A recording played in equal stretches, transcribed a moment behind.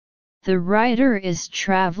The writer is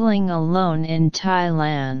traveling alone in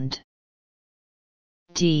Thailand.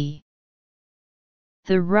 D.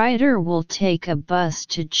 The writer will take a bus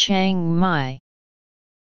to Chiang Mai.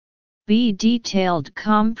 B. Detailed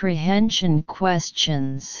comprehension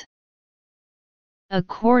questions.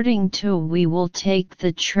 According to we will take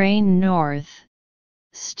the train north,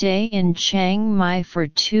 stay in Chiang Mai for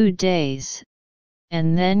 2 days,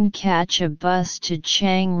 and then catch a bus to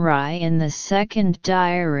Chiang Rai. In the second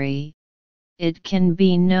diary, it can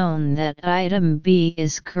be known that item B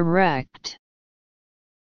is correct.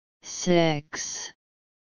 6.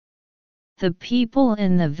 The people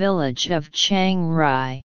in the village of Chiang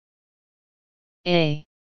Rai A.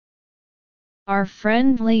 are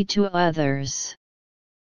friendly to others.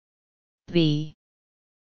 B.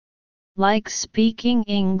 like speaking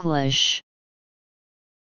English.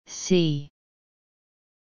 C.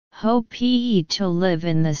 hope to live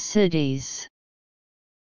in the cities.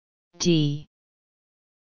 D.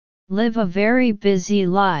 live a very busy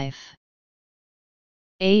life.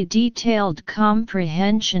 A. Detailed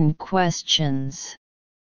comprehension questions.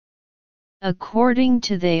 According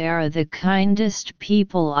to they are the kindest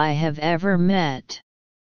people I have ever met.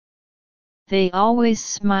 They always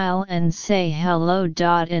smile and say hello.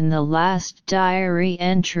 In the last diary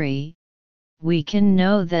entry, we can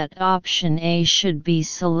know that option A should be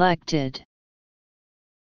selected.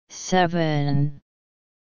 7.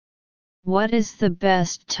 What is the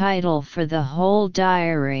best title for the whole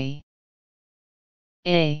diary?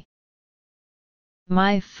 A.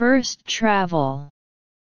 My first travel.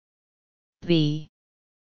 B.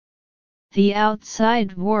 The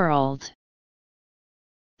outside world.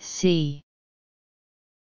 C.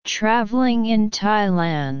 Traveling in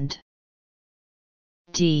Thailand.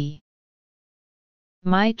 D.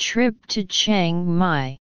 My trip to Chiang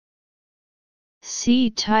Mai. See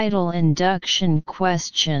title induction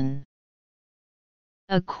question.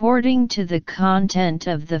 According to the content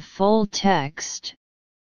of the full text,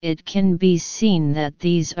 it can be seen that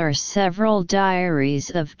these are several diaries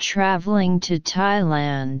of traveling to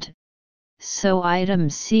Thailand, so item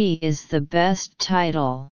C is the best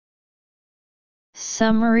title.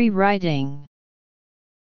 Summary writing.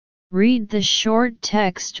 Read the short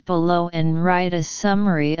text below and write a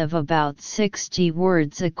summary of about 60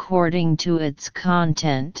 words according to its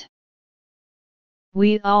content.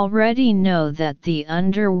 We already know that the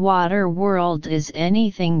underwater world is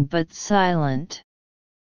anything but silent.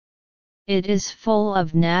 It is full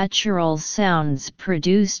of natural sounds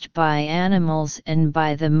produced by animals and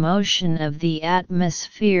by the motion of the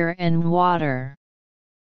atmosphere and water.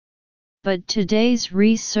 But today's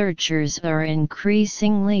researchers are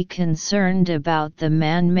increasingly concerned about the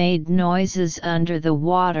man-made noises under the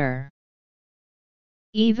water.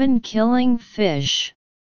 Even killing fish,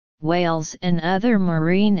 whales and other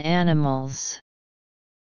marine animals.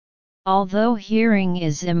 Although hearing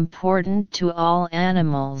is important to all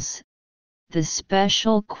animals, the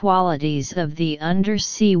special qualities of the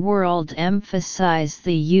undersea world emphasize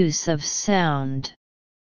the use of sound.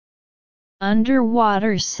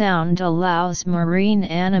 Underwater sound allows marine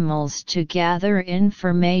animals to gather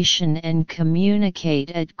information and communicate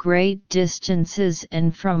at great distances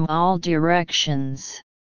and from all directions.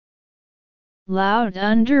 Loud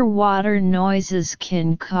underwater noises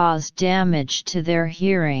can cause damage to their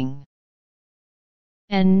hearing.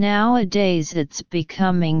 And nowadays it's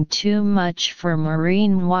becoming too much for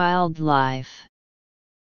marine wildlife.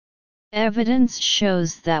 Evidence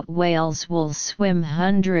shows that whales will swim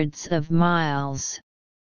hundreds of miles,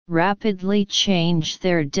 rapidly change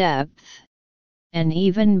their depth, and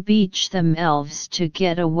even beach themselves to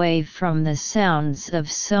get away from the sounds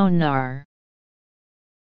of sonar.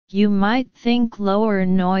 You might think lower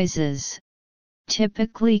noises,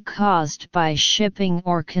 typically caused by shipping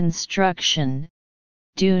or construction,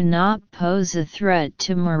 do not pose a threat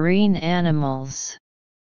to marine animals.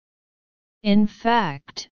 In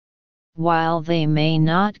fact, while they may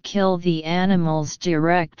not kill the animals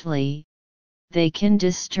directly, they can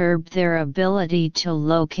disturb their ability to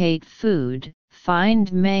locate food,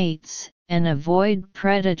 find mates, and avoid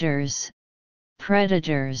predators.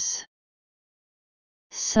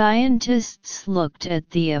 Scientists looked at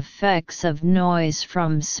the effects of noise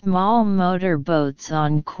from small motorboats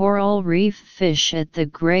on coral reef fish at the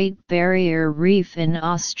Great Barrier Reef in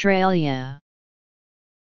Australia.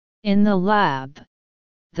 In the lab,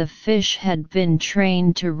 the fish had been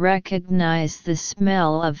trained to recognize the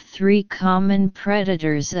smell of 3 common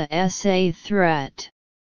predators as a threat.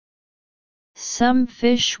 Some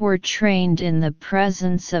fish were trained in the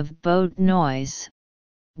presence of boat noise,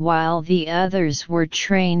 while the others were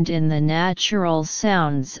trained in the natural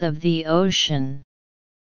sounds of the ocean.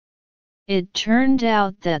 It turned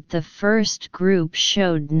out that the first group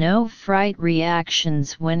showed no fright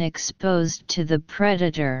reactions when exposed to the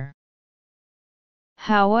predator.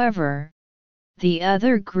 However, the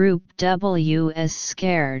other group was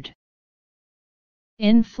scared.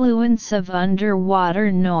 Influence of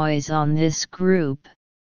underwater noise on this group: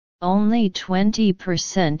 only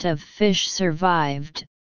 20% of fish survived,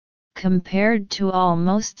 compared to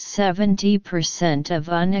almost 70% of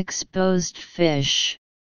unexposed fish.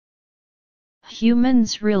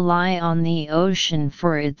 Humans rely on the ocean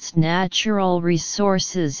for its natural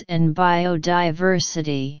resources and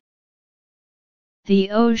biodiversity.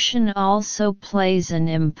 The ocean also plays an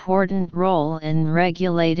important role in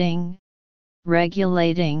regulating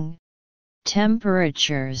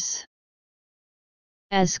temperatures.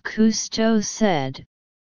 As Cousteau said,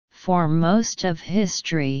 for most of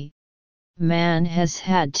history, man has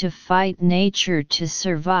had to fight nature to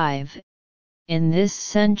survive. In this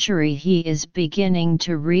century he is beginning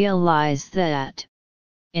to realize that,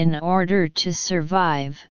 in order to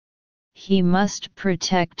survive, he must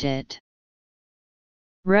protect it.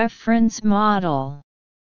 Reference model.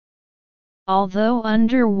 Although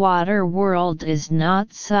underwater world is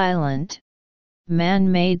not silent,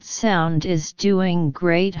 man-made sound is doing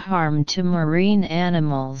great harm to marine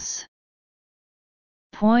animals.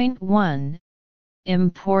 Point 1.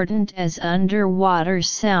 Important as underwater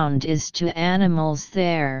sound is to animals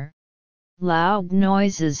there, loud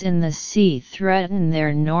noises in the sea threaten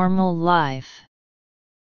their normal life.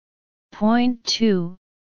 Point 2.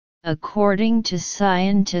 According to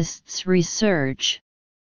scientists' research,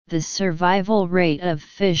 the survival rate of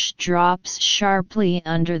fish drops sharply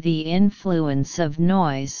under the influence of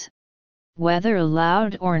noise, whether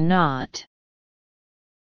loud or not.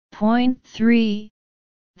 Point 3.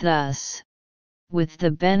 Thus, with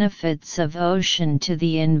the benefits of ocean to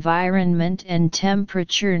the environment and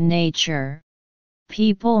temperature nature,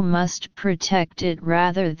 people must protect it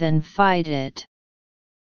rather than fight it.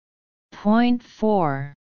 Point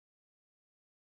 4.